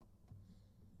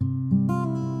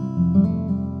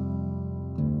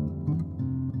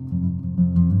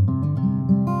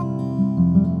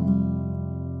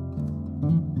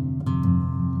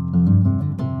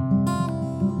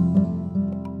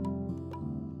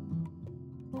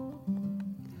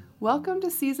Welcome to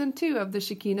Season 2 of the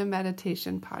Shekinah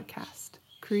Meditation Podcast,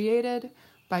 created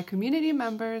by community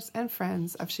members and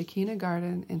friends of Shekinah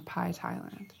Garden in Pai,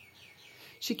 Thailand.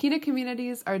 Shekinah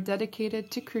communities are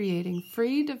dedicated to creating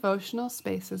free devotional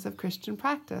spaces of Christian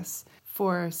practice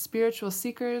for spiritual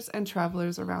seekers and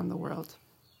travelers around the world.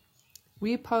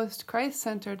 We post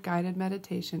Christ-centered guided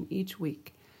meditation each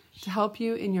week to help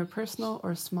you in your personal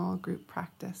or small group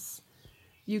practice.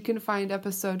 You can find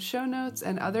episode show notes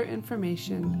and other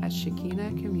information at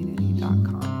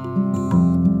shekinah.com.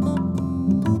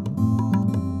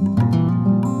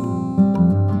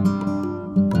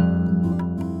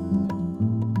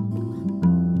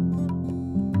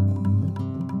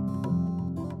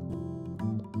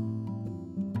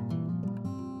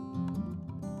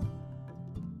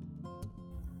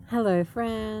 Hello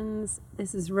friends,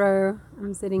 this is Ro.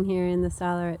 I'm sitting here in the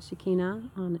sala at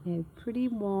Shekinah on a pretty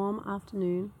warm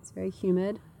afternoon. It's very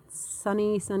humid. It's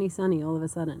sunny all of a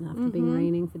sudden after being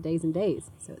raining for days and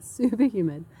days. So it's super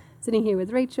humid. Sitting here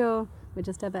with Rachel. We're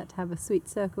just about to have a sweet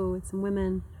circle with some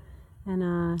women. And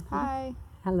Hi.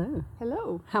 Hello.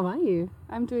 Hello. How are you?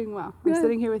 I'm doing well. Good. I'm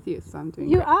sitting here with you, so I'm doing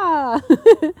You great. are!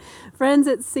 Friends,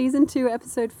 it's Season 2,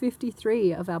 Episode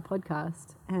 53 of our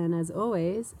podcast. And as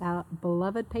always, our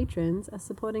beloved patrons are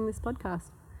supporting this podcast.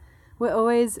 We're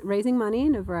always raising money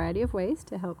in a variety of ways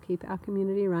to help keep our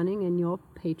community running, and your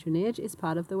patronage is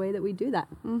part of the way that we do that.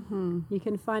 You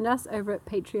can find us over at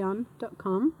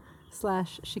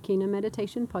patreon.com/Shekinah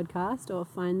Meditation Podcast, or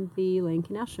find the link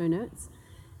in our show notes.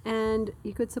 And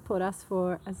you could support us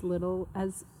for as little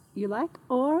as you like,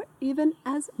 or even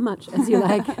as much as you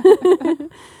like.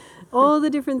 All the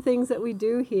different things that we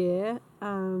do here,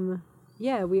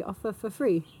 we offer for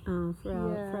free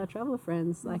for our traveler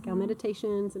friends, like our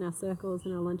meditations and our circles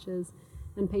and our lunches.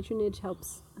 And patronage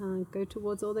helps go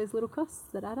towards all those little costs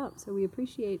that add up. So we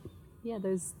appreciate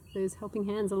those helping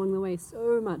hands along the way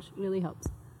so much. It really helps.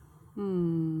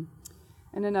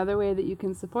 And another way that you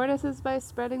can support us is by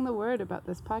spreading the word about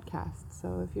this podcast.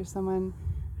 So if you're someone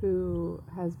who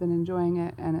has been enjoying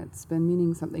it and it's been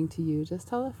meaning something to you, just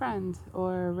tell a friend,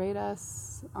 or rate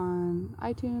us on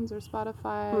iTunes or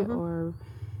Spotify, or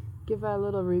give a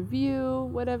little review,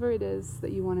 whatever it is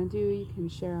that you want to do. You can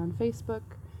share on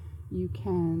Facebook. You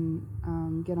can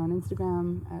get on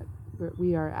Instagram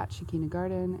we are at Shekinah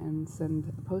Garden, and send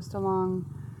a post along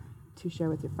to share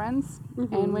with your friends.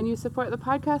 And when you support the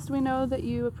podcast, we know that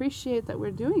you appreciate that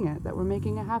we're doing it, that we're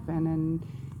making it happen, and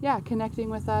connecting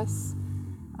with us.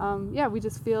 We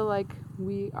just feel like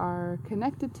we are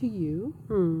connected to you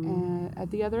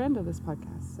at the other end of this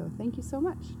podcast. So thank you so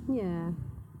much. Yeah.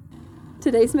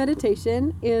 Today's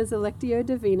meditation is a Lectio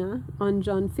Divina on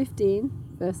John 15,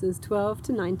 verses 12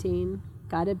 to 19,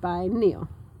 guided by Neil.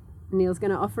 Neil's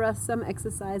going to offer us some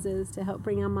exercises to help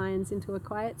bring our minds into a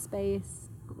quiet space,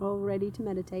 all ready to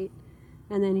meditate,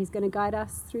 and then he's going to guide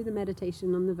us through the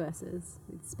meditation on the verses,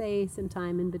 with space and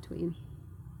time in between.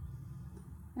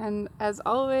 And as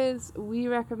always, we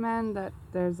recommend that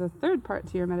there's a third part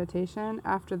to your meditation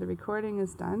after the recording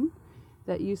is done,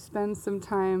 that you spend some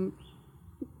time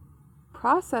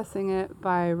processing it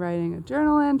by writing a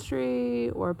journal entry,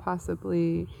 or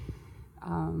possibly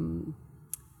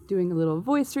doing a little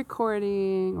voice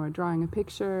recording, or drawing a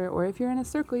picture, or if you're in a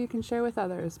circle, you can share with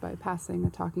others by passing a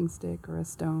talking stick or a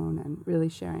stone and really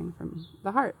sharing from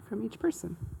the heart from each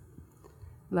person.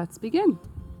 Let's begin.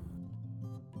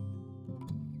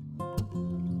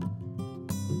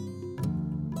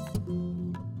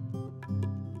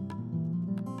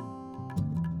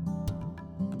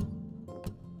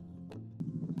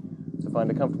 So find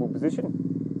a comfortable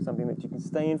position, something that you can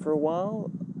stay in for a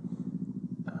while.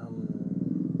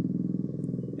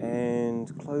 And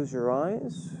close your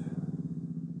eyes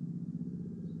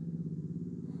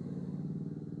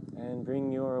and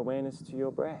bring your awareness to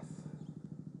your breath.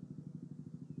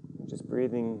 Just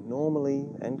breathing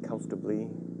normally and comfortably.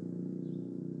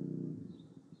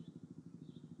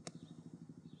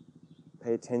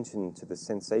 Pay attention to the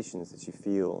sensations that you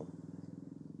feel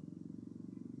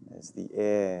as the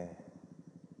air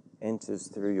enters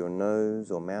through your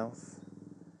nose or mouth,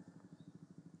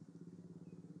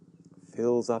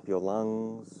 fills up your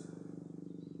lungs,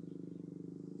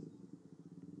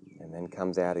 and then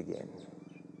comes out again.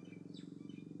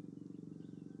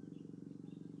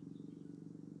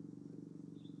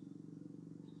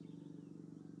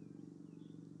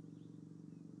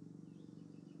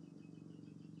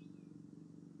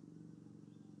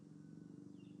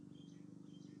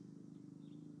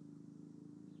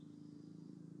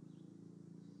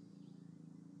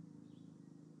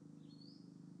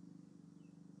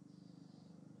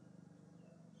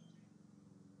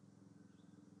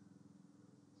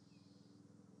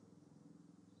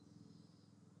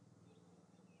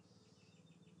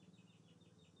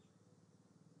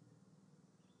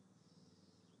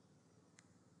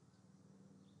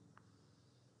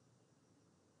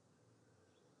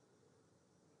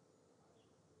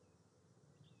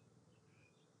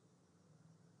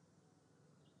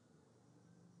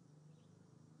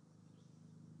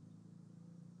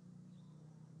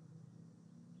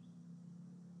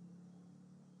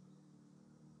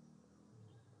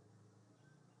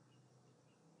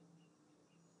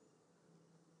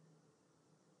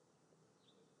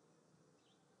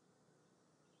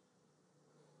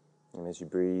 And as you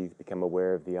breathe, become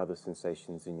aware of the other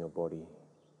sensations in your body.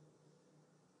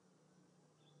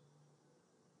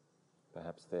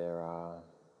 Perhaps there are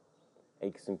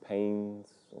aches and pains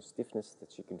or stiffness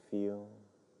that you can feel,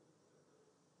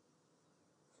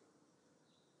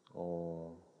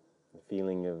 or the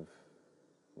feeling of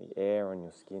the air on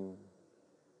your skin,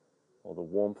 or the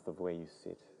warmth of where you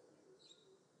sit.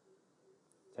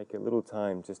 Take a little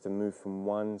time just to move from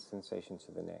one sensation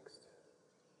to the next.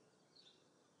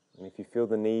 And if you feel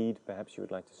the need, perhaps you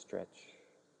would like to stretch,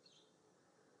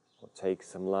 or take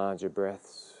some larger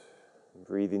breaths and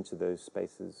breathe into those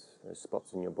spaces, those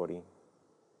spots in your body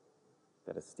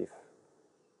that are stiff.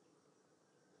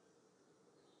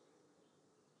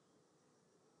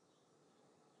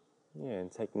 Yeah,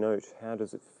 and take note, how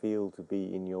does it feel to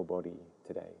be in your body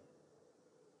today?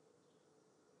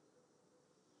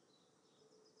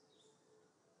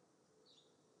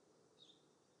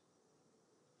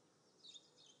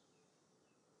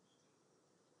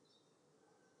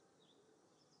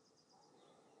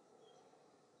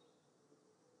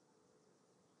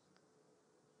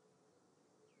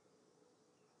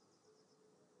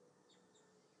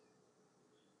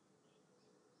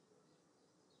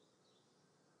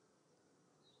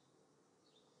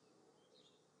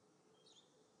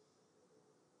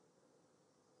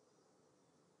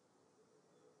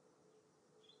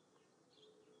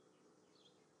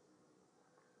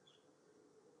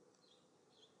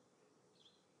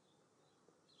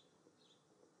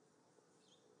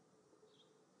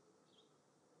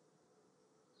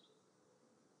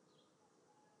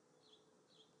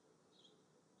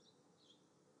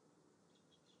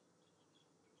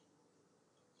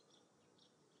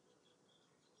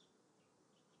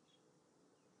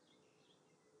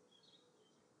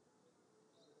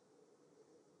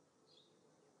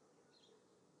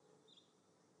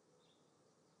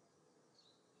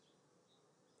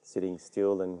 Sitting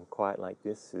still and quiet like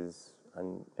this is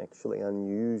actually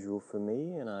unusual for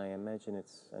me, and I imagine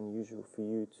it's unusual for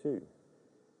you too.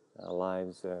 Our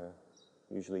lives are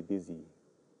usually busy,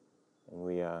 and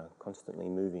we are constantly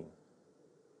moving.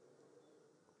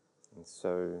 And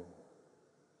so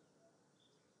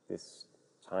this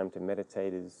time to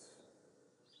meditate is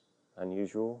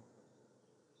unusual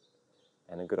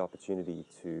and a good opportunity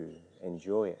to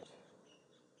enjoy it.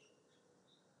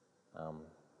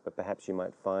 But perhaps you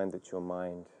might find that your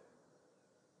mind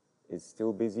is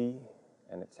still busy,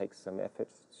 and it takes some effort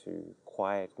to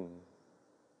quieten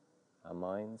our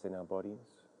minds and our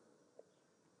bodies.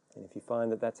 And if you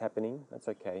find that that's happening, that's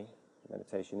okay.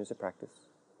 Meditation is a practice.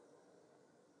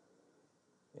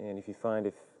 And if you find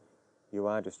if you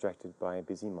are distracted by a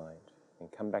busy mind, then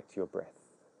come back to your breath.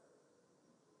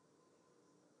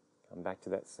 Come back to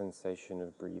that sensation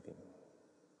of breathing.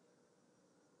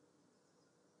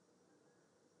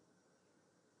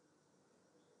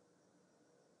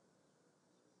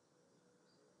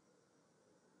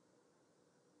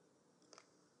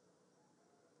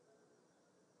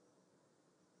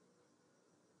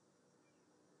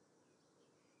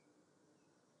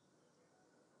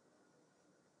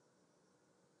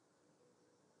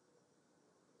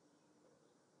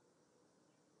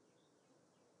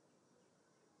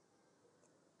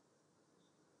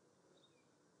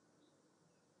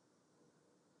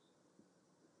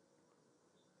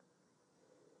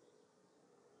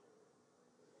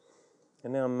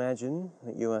 And now imagine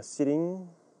that you are sitting,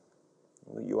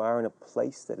 that you are in a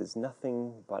place that is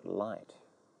nothing but light.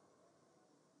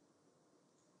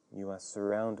 You are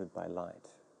surrounded by light.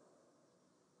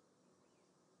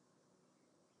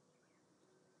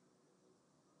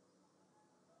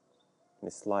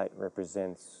 This light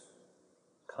represents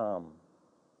calm.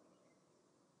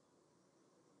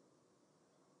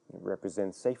 It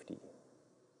represents safety.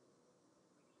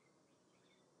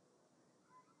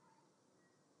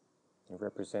 It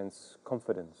represents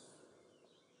confidence.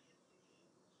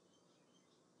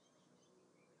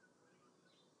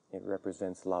 It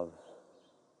represents love.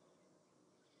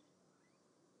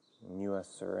 And you are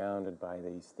surrounded by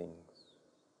these things.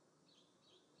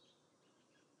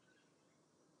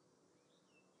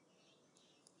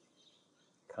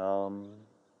 Calm,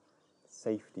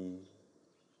 safety,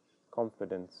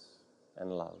 confidence, and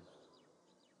love.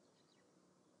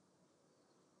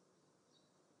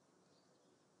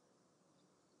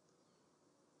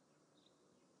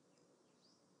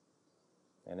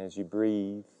 And as you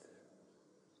breathe,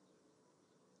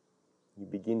 you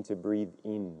begin to breathe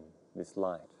in this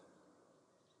light.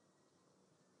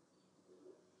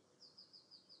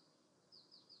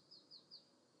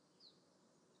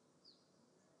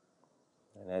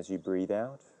 And as you breathe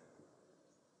out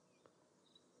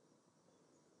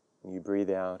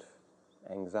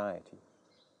anxiety.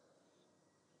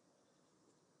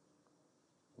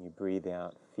 breathe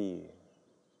out fear.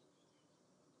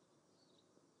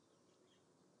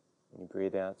 And you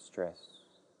breathe out stress.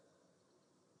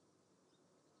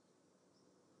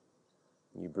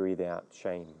 You breathe out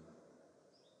shame.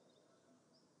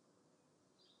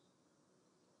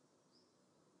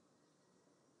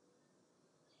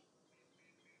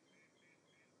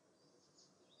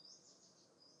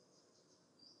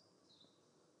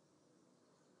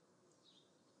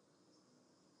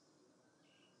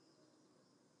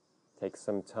 Take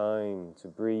some time to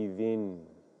breathe in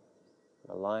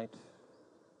the light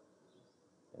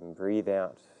and breathe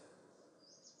out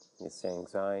this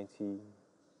anxiety,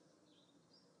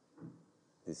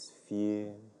 this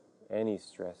fear, any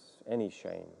stress, any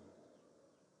shame,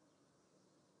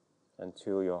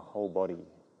 until your whole body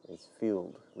is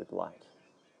filled with light.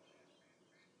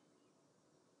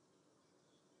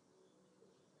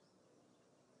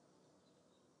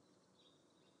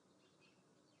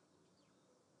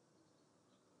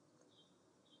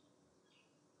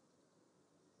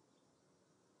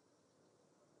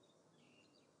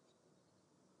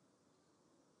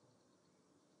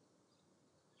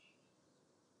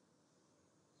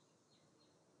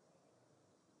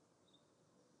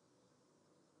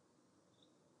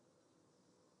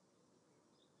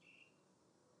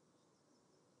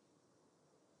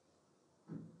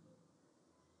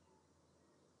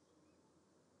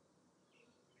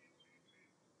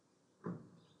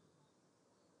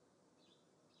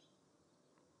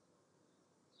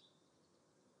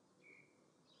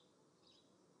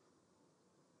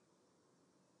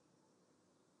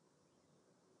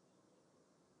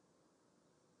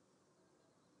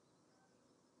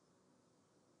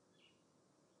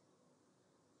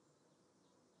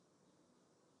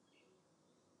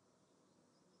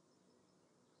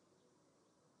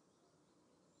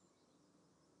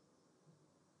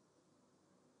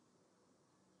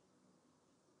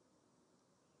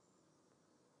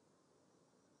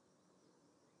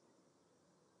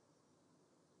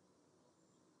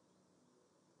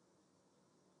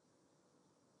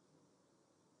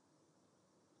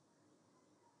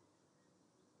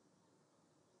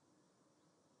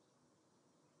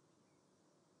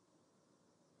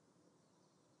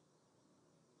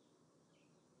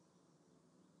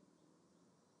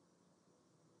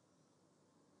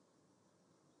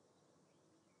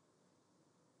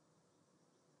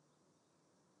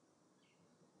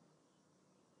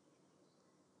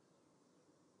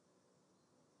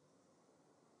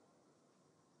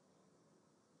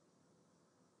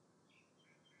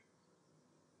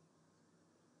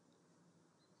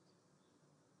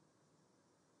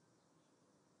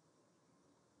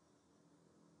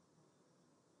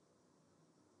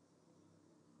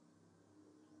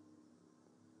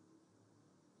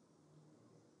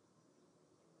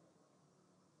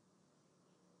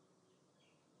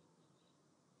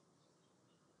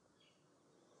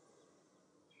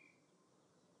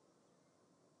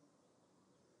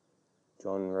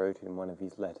 John wrote in one of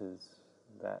his letters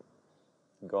that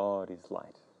God is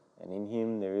light, and in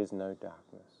him there is no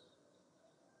darkness.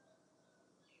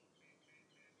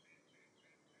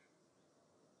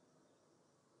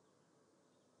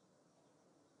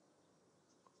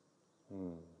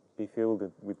 Be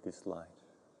filled with this light.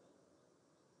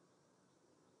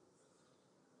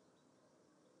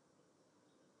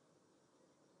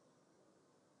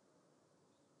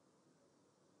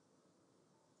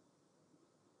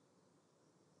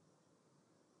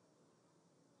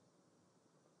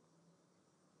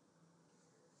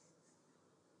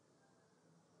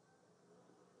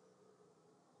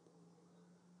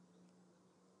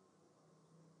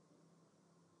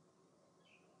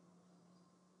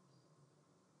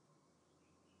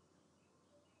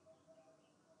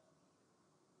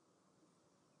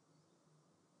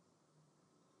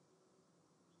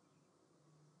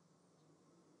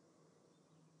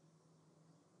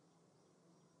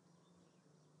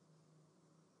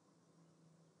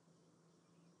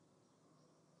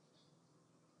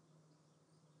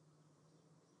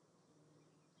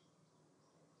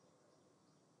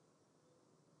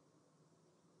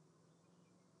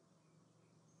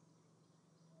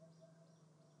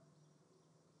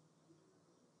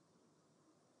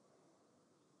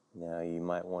 Now you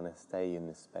might want to stay in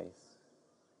this space,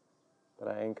 but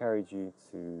I encourage you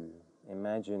to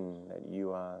imagine that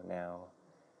you are now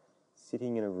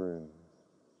sitting in a room.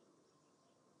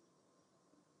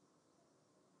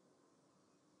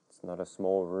 It's not a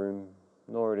small room,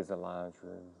 nor it is a large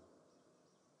room.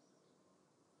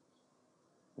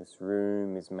 This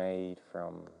room is made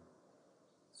from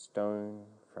stone,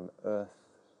 from earth,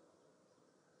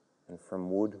 and from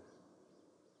wood.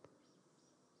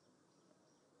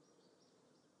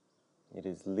 It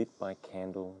is lit by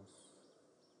candles.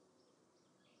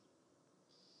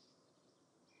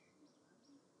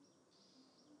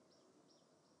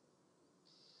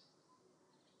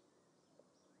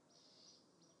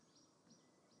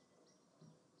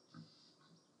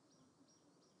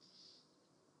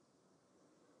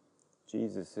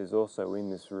 Jesus is also in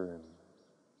this room,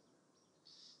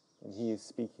 and he is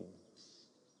speaking.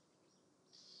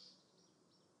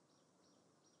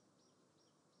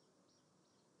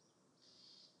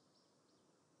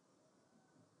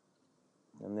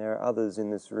 And there are others in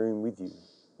this room with you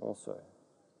also,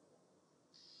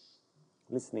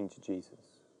 listening to Jesus.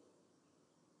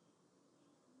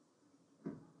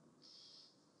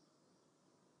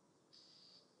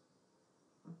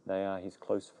 They are his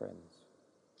close friends.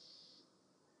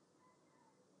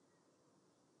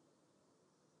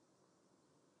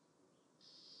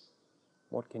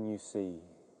 What can you see?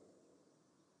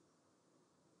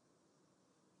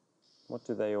 What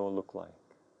do they all look like?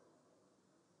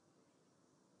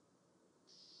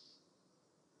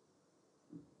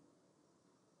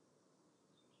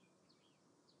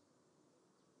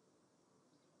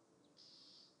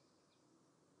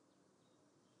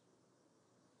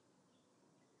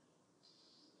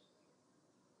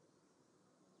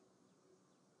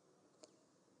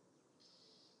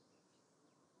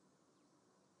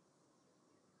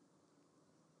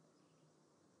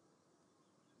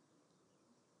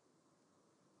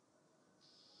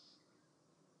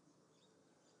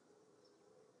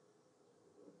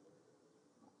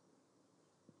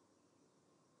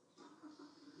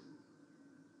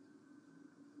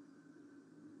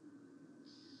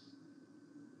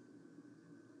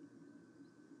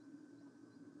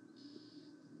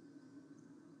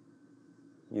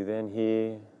 You then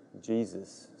hear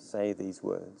Jesus say these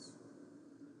words.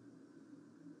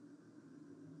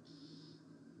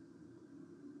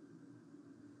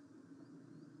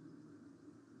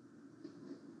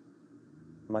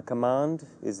 My command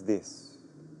is this: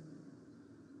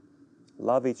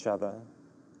 love each other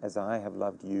as I have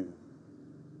loved you.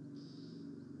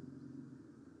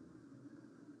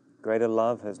 Greater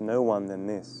love has no one than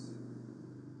this,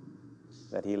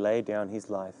 that he laid down his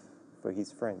life for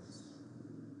his friends.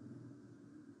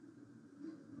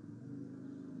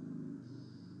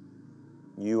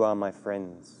 You are my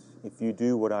friends if you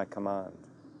do what I command.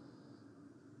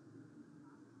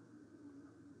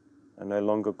 I no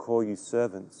longer call you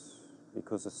servants,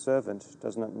 because a servant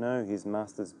does not know his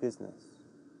master's business.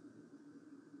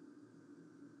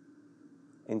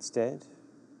 Instead,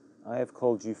 I have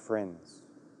called you friends.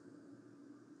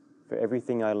 For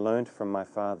everything I learned from my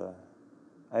Father,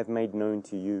 I have made known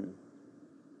to you.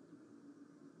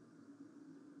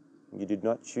 You did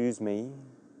not choose me,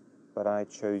 but I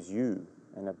chose you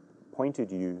and appointed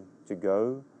you to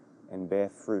go and bear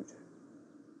fruit,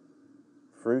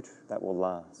 fruit that will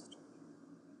last.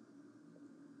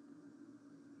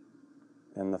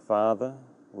 And the Father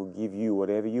will give you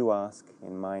whatever you ask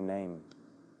in my name.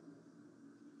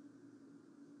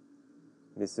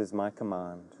 This is my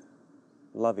command: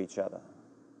 love each other.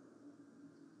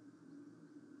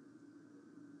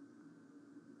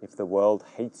 If the world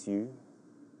hates you,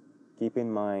 keep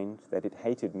in mind that it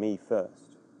hated me first.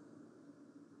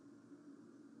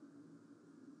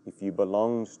 If you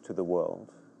belonged to the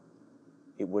world,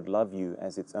 it would love you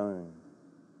as its own.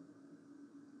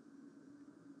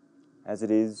 As it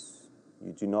is,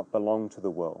 you do not belong to the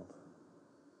world,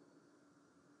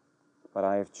 but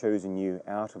I have chosen you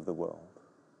out of the world.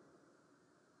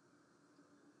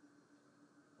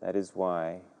 That is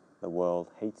why the world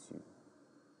hates you.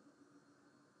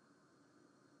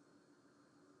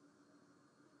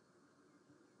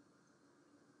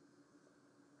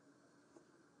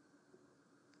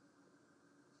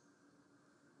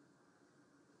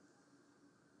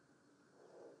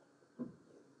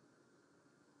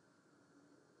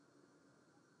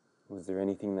 Was there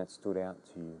anything that stood out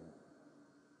to you?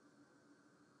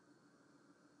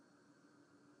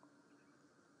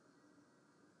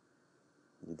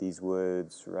 Did these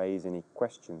words raise any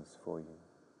questions for you?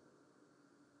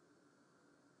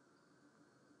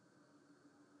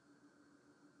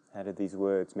 How did these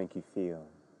words make you feel?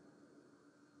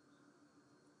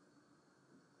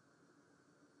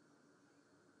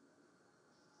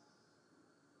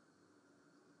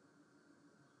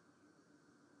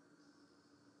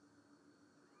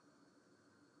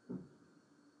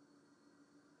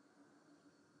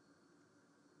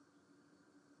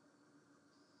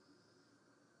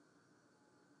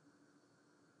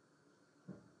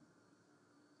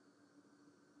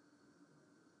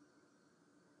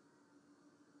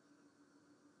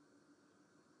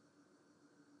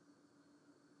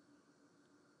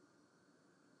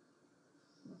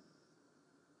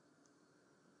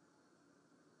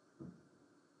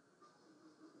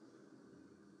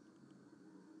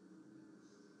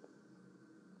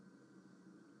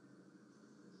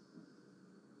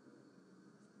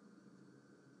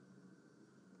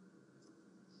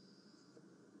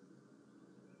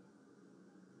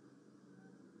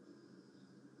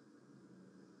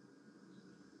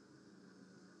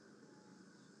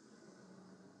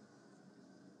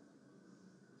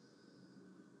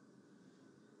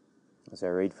 As I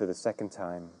read for the second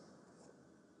time,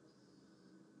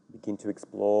 begin to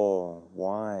explore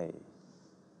why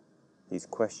these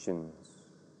questions,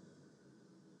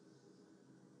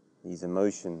 these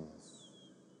emotions,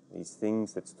 these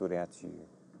things that stood out to you,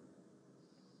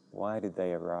 why did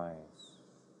they arise?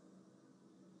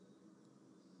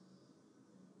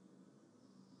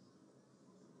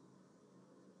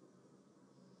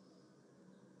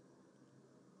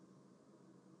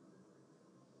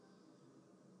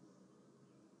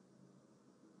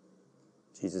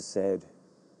 Jesus said,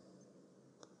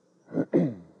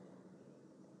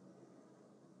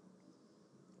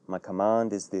 "My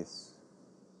command is this: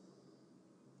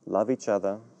 love each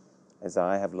other as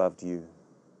I have loved you.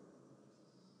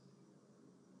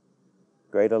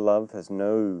 Greater love has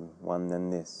no one than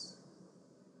this,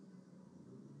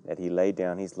 that he laid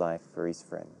down his life for his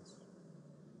friends."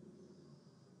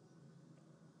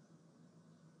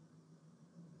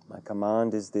 My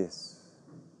command is this: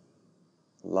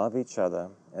 love each other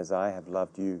as I have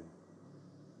loved you.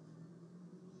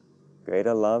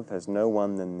 Greater love has no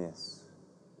one than this,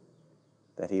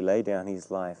 that he laid down his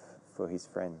life for his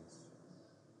friends.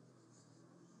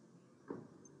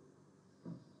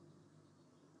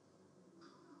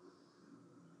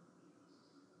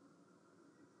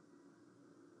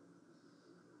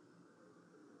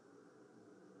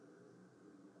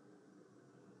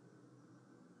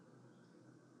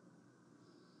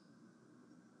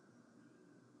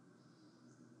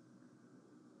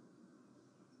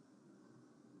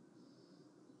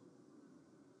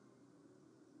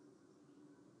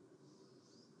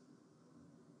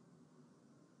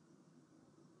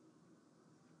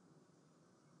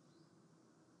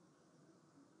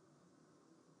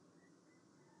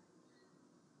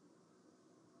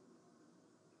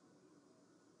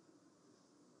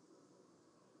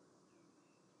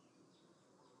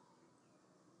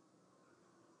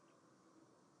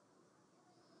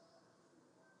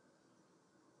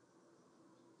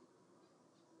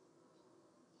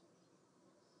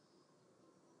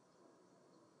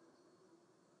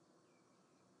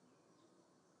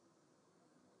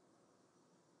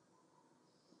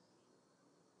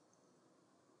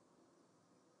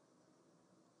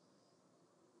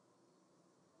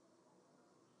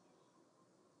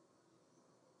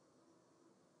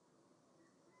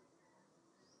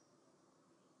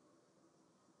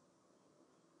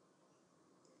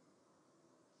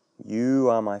 You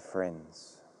are my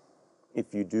friends,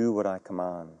 if you do what I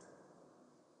command.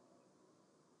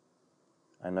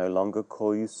 I no longer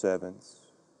call you servants,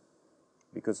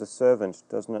 because a servant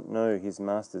does not know his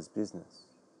master's business.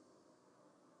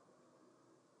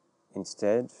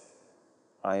 Instead,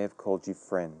 I have called you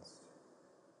friends,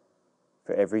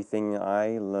 for everything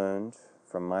I learned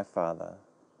from my Father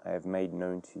I have made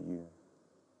known to you.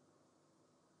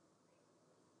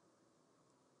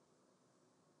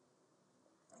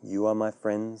 You are my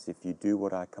friends if you do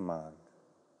what I command.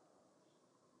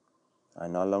 I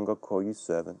no longer call you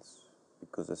servants,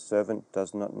 because a servant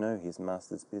does not know his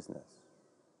master's business.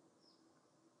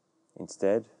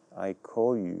 Instead, I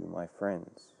call you my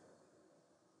friends.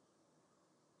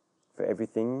 For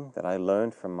everything that I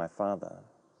learned from my Father,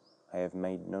 I have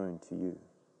made known to you.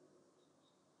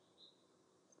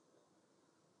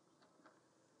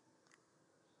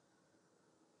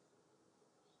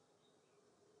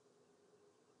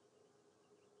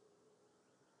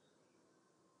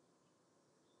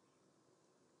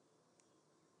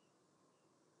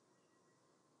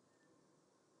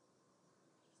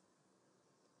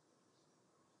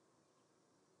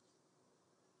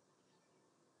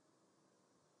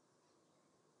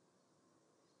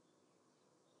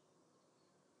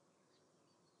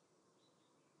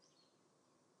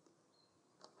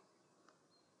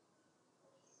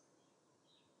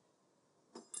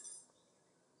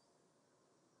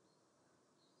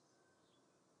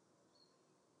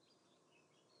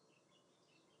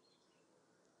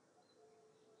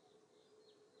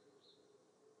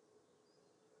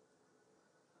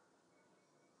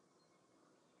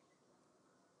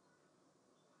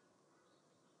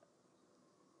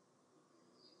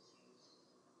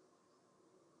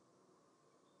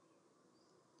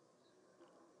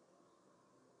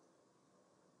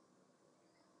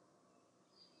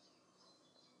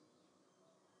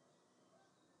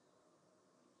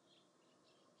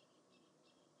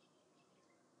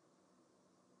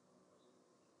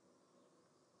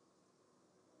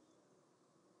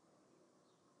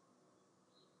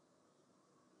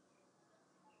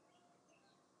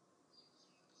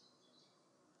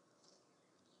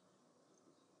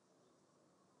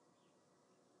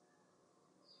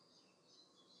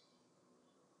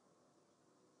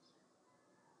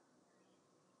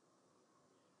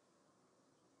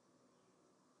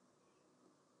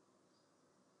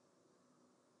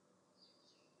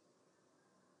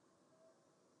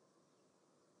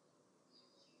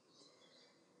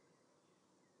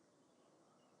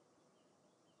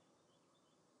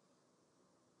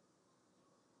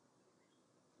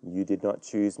 You did not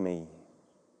choose me,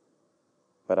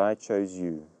 but I chose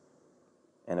you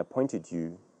and appointed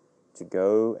you to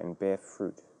go and bear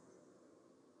fruit,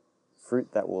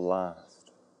 fruit that will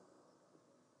last.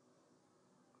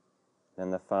 Then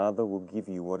the Father will give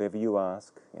you whatever you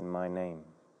ask in my name.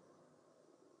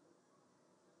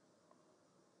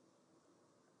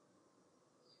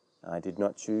 You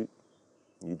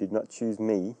did not choose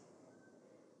me,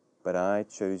 but I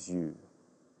chose you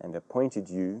and appointed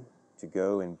you to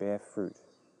go and bear fruit,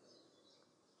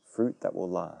 fruit that will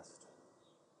last.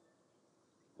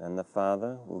 Then the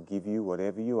Father will give you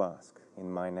whatever you ask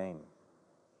in my name.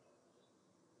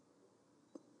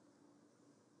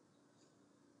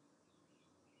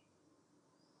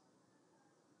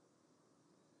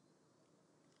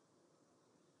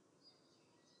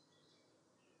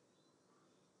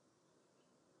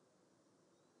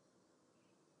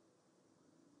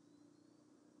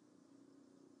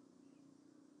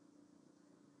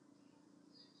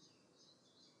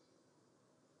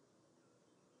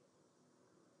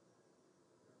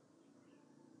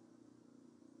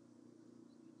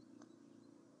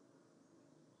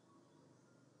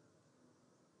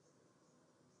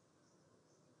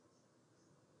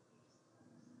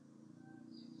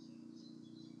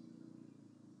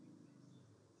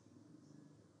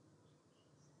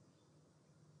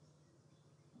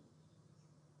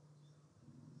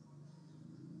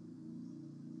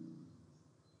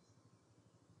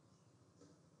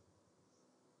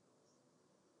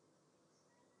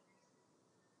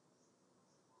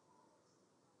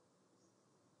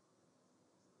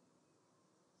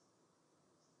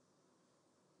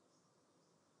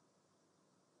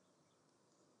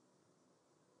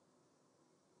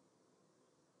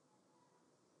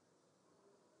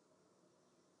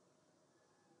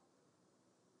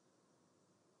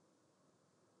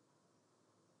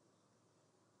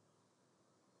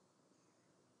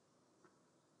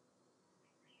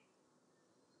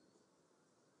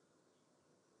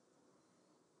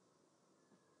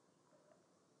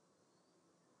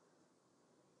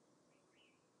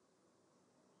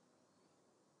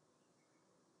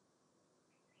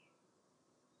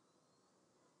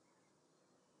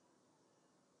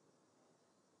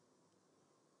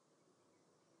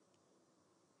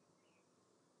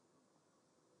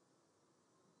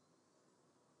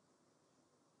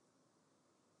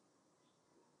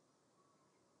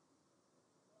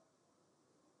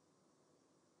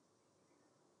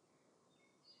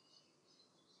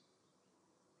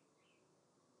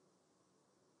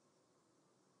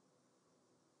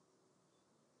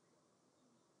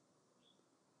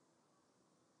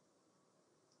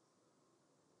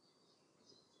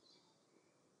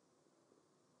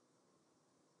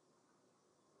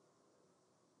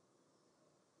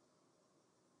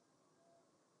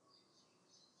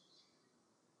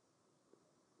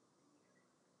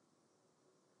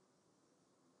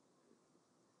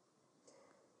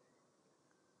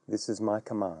 This is my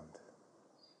command.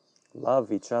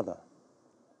 Love each other.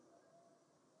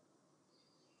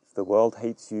 If the world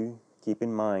hates you, keep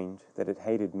in mind that it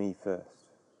hated me first.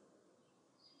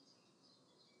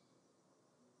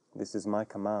 This is my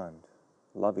command.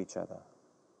 Love each other.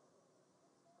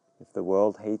 If the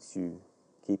world hates you,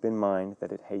 keep in mind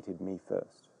that it hated me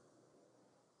first.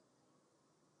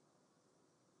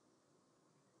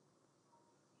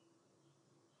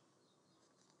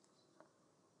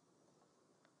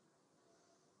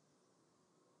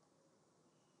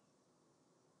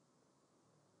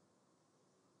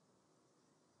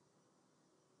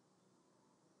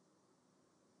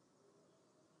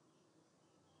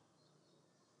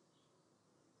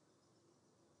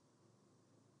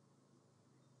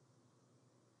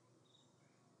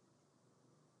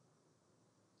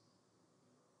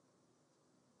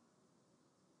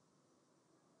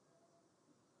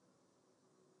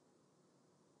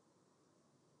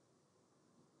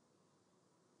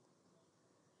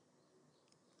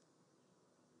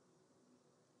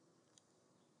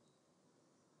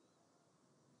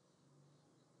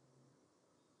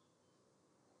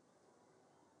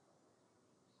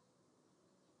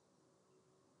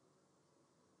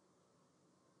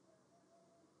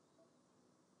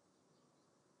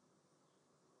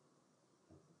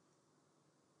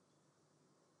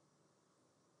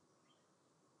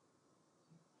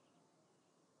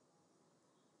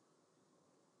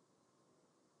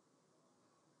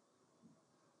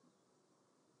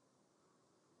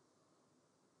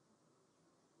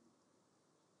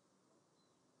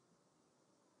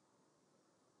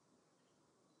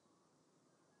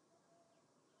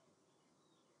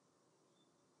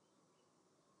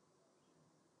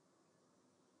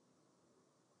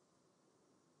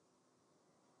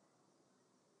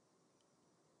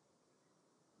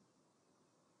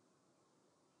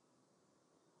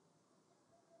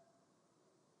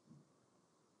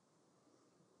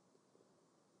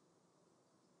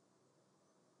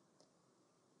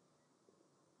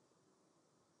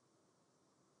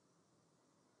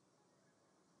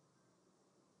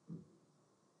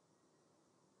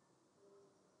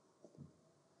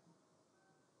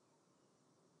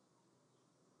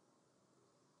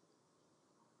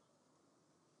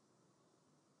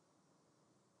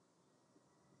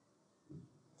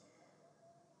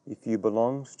 If you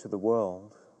belonged to the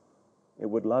world, it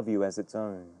would love you as its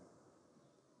own.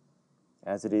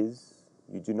 As it is,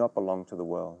 you do not belong to the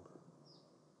world,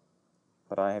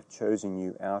 but I have chosen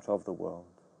you out of the world.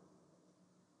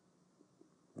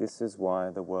 This is why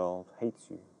the world hates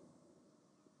you.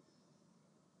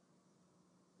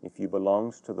 If you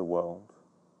belonged to the world,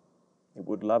 it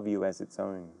would love you as its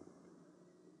own.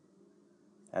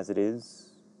 As it is,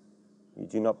 you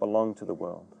do not belong to the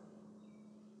world,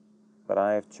 but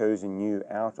I have chosen you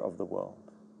out of the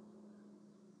world.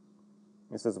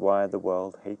 This is why the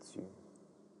world hates you.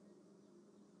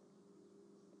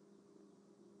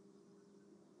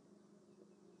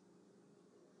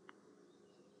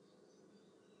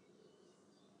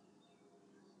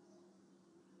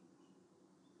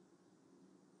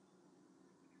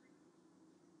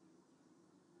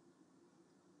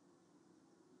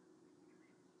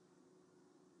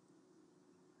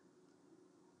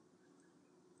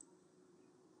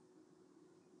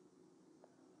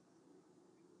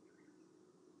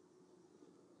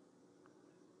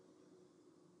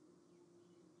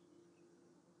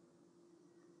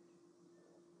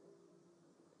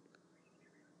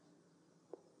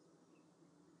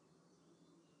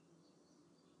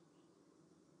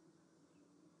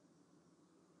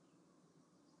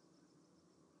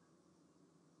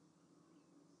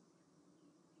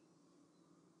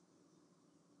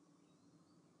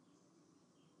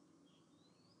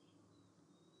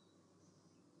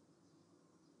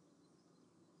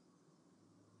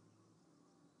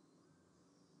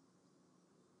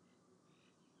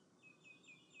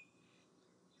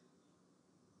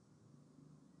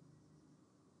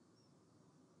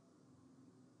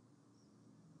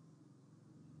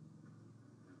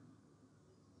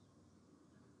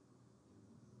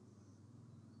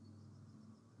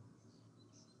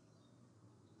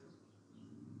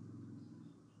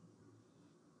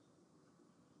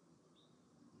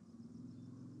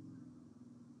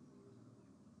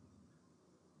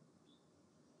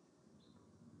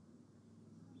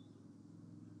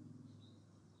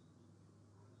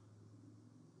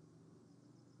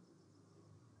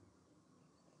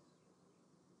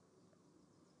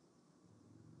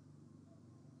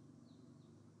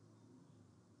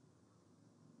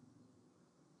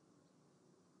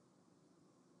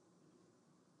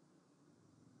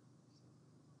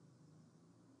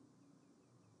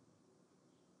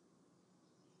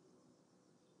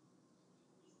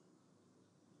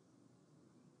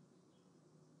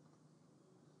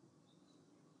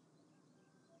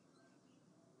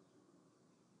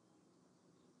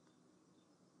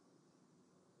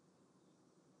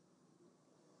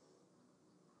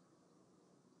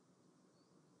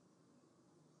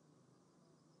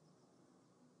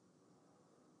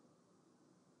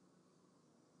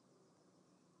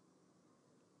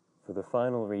 For the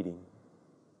final reading,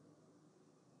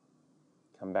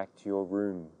 come back to your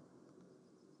room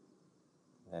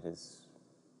that is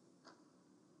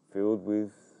filled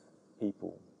with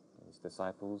people, his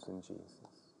disciples and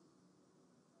Jesus.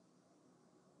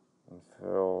 And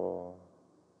for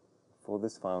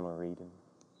this final reading,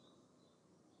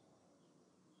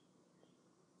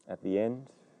 at the end,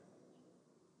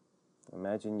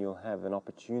 imagine you'll have an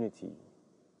opportunity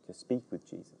to speak with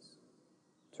Jesus,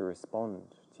 to respond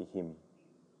to him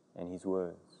and his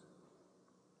words.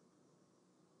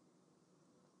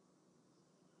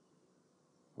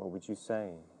 What would you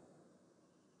say?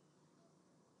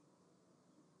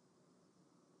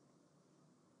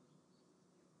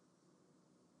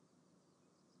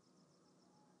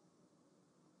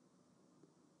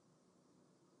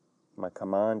 My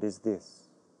command is this: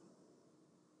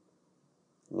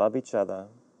 love each other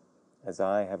as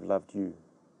I have loved you.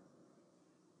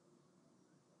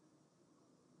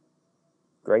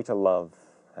 Greater love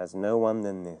has no one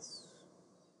than this,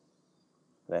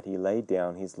 that he laid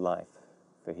down his life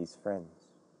for his friends.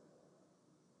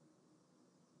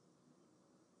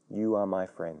 You are my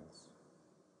friends,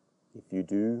 if you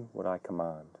do what I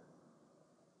command.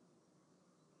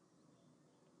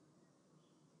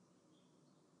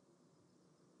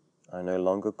 I no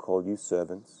longer call you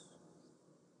servants,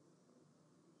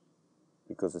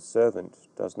 because a servant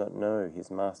does not know his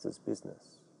master's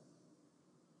business.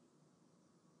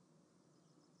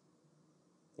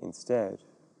 Instead,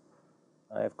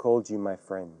 I have called you my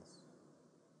friends,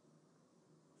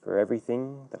 for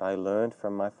everything that I learned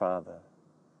from my Father,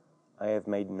 I have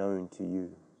made known to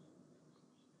you.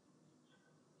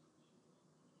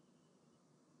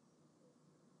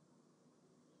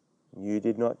 You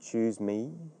did not choose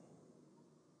me,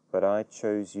 but I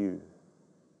chose you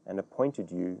and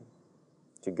appointed you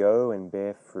to go and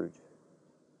bear fruit,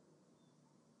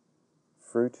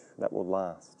 fruit that will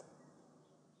last.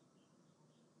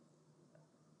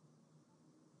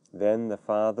 Then the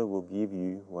Father will give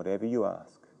you whatever you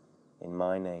ask in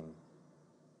my name.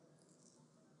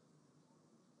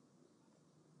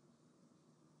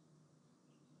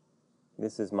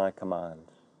 This is my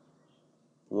command.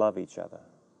 Love each other.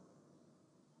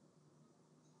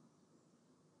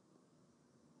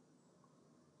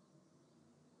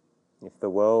 If the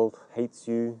world hates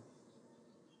you,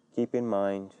 keep in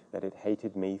mind that it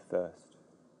hated me first.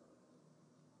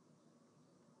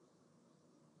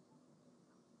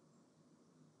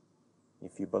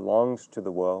 If you belonged to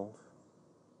the world,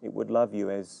 it would love you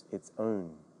as its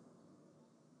own.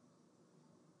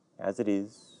 As it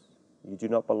is, you do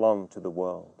not belong to the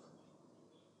world,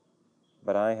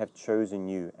 but I have chosen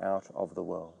you out of the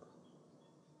world.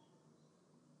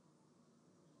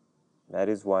 That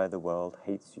is why the world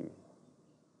hates you.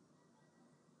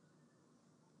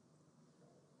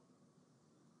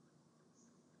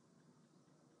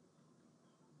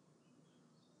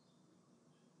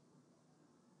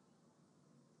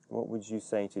 What would you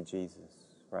say to Jesus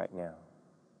right now?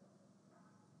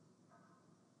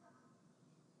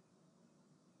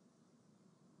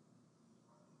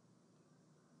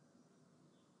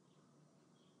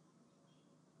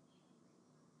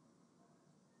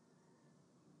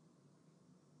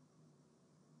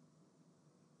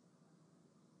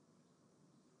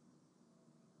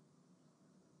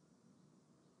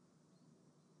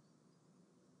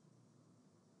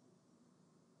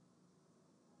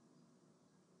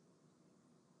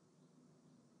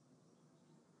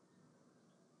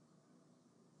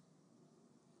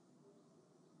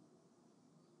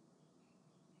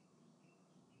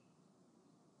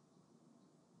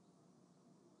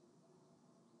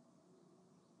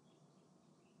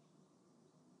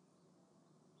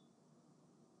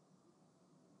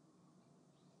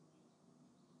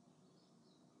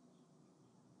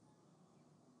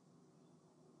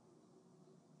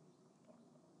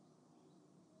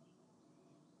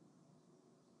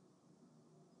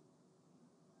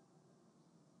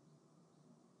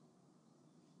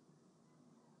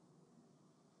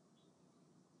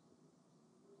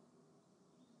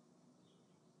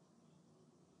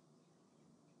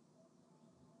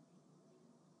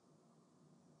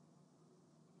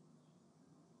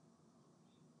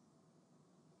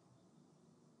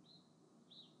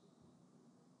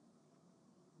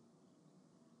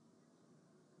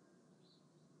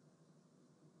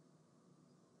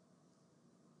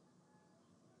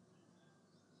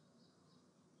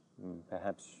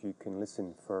 Perhaps you can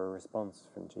listen for a response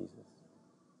from Jesus.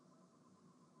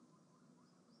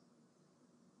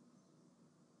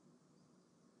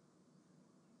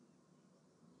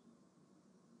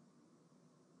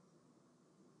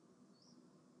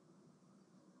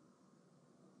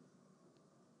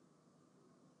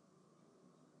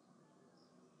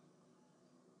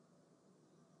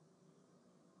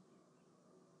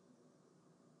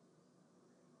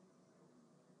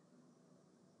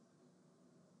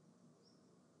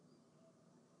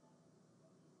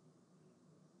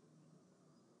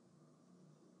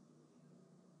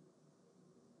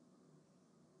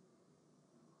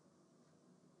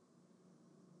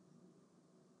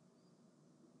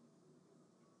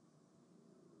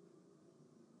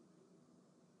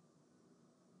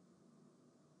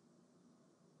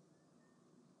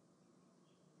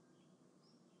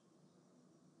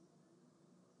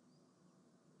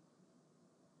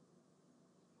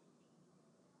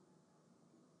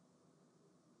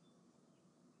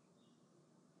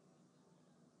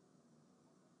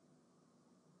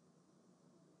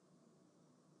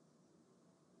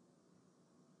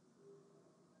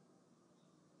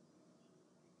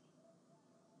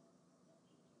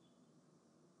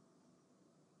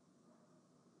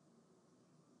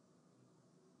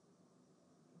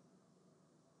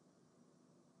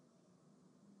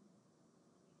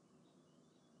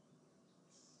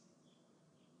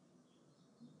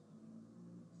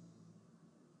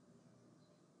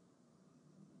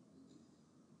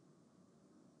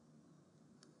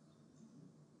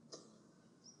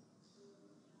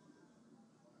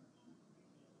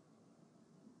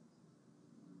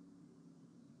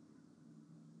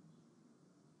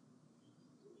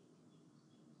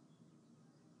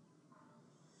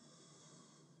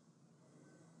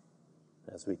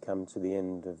 As we come to the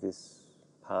end of this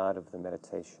part of the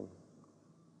meditation,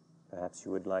 perhaps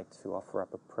you would like to offer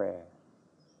up a prayer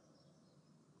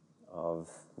of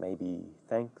maybe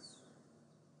thanks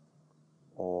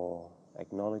or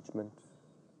acknowledgement,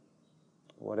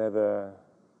 whatever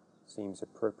seems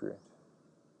appropriate.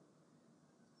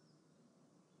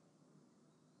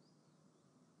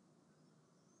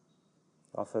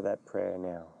 Offer that prayer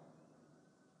now.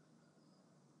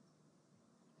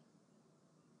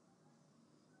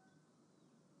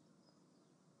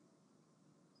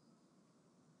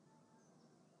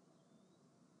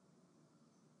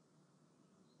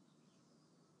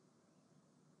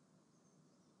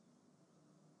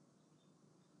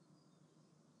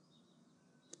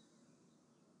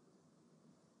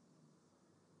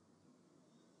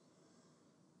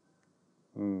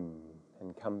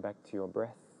 And come back to your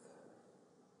breath.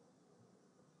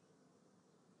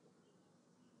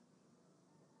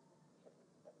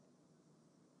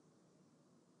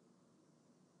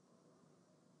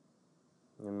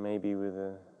 And maybe with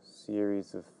a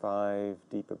series of 5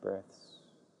 deeper breaths,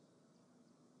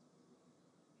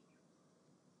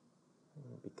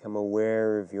 become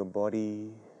aware of your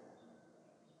body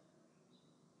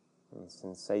and the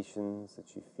sensations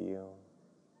that you feel.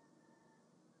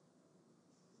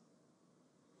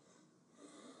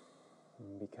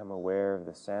 And become aware of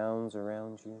the sounds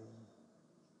around you.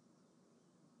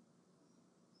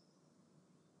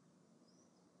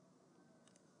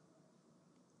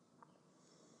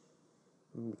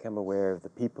 And become aware of the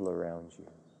people around you.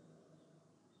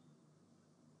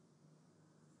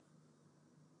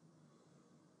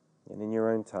 And in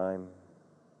your own time,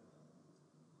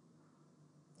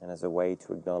 and as a way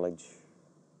to acknowledge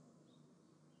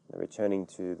the returning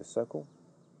to the circle,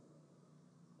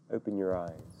 open your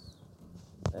eyes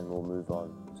and we'll move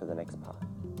on to the next part.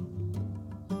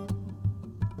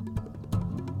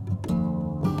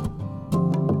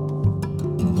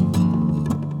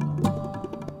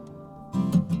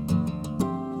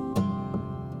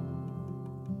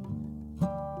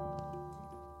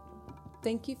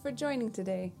 Thank you for joining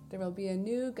today. There will be a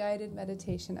new guided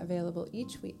meditation available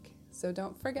each week, so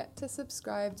don't forget to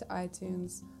subscribe to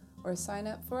iTunes or sign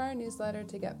up for our newsletter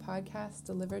to get podcasts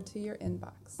delivered to your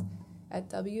inbox at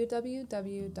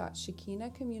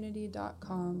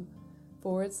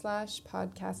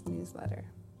www.shekinahcommunity.com/podcast newsletter.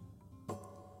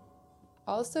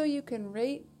 Also, you can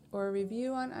rate or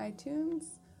review on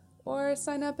iTunes or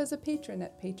sign up as a patron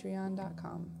at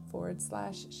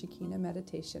patreon.com/Shekinah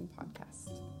Meditation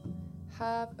Podcast.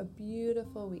 Have a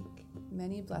beautiful week.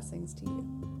 Many blessings to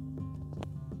you.